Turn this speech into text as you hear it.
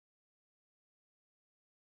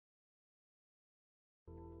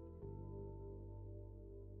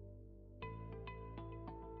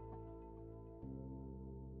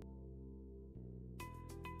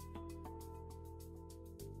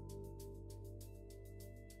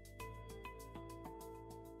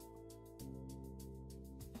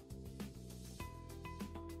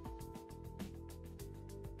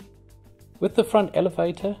With the front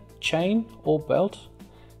elevator, chain or belt,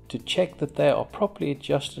 to check that they are properly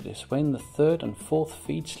adjusted is when the third and fourth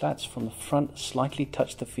feed slats from the front slightly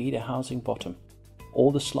touch the feeder housing bottom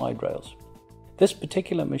or the slide rails. This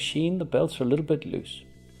particular machine, the belts are a little bit loose.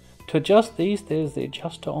 To adjust these, there's the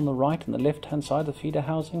adjuster on the right and the left hand side of the feeder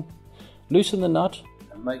housing. Loosen the nut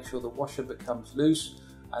and make sure the washer becomes loose,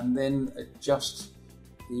 and then adjust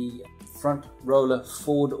the front roller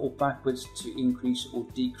forward or backwards to increase or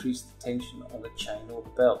decrease the tension on the chain or the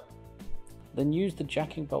belt. Then use the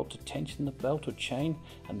jacking bolt to tension the belt or chain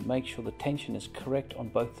and make sure the tension is correct on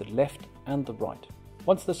both the left and the right.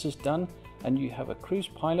 Once this is done and you have a cruise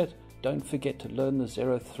pilot, don't forget to learn the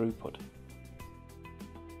zero throughput.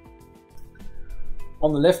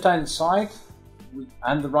 On the left hand side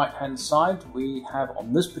and the right hand side, we have,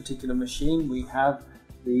 on this particular machine, we have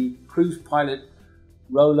the cruise pilot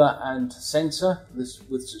roller and sensor. This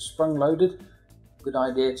with sprung loaded. Good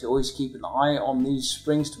idea to always keep an eye on these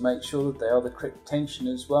springs to make sure that they are the correct tension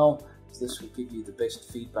as well. This will give you the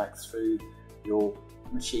best feedback through your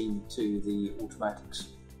machine to the automatics.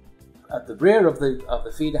 At the rear of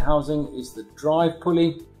the feeder housing is the drive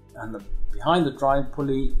pulley, and behind the drive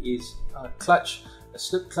pulley is a clutch, a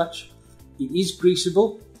slip clutch. It is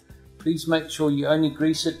greasable. Please make sure you only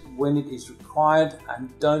grease it when it is required,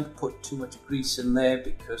 and don't put too much grease in there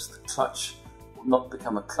because the clutch will not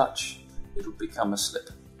become a clutch, it will become a slip.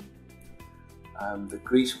 The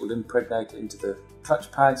grease will impregnate into the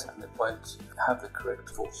clutch pads and it won't have the correct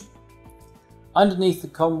force. Underneath the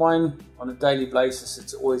combine, on a daily basis,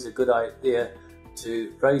 it's always a good idea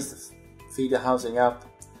to raise the feeder housing up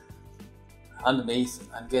underneath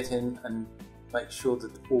and get in and make sure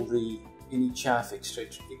that any chaff,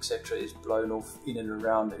 etc. is blown off in and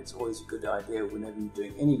around. It's always a good idea whenever you're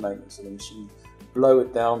doing any maintenance on the machine, blow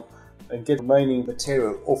it down and get remaining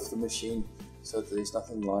material off the machine so that there's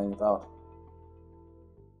nothing lying about.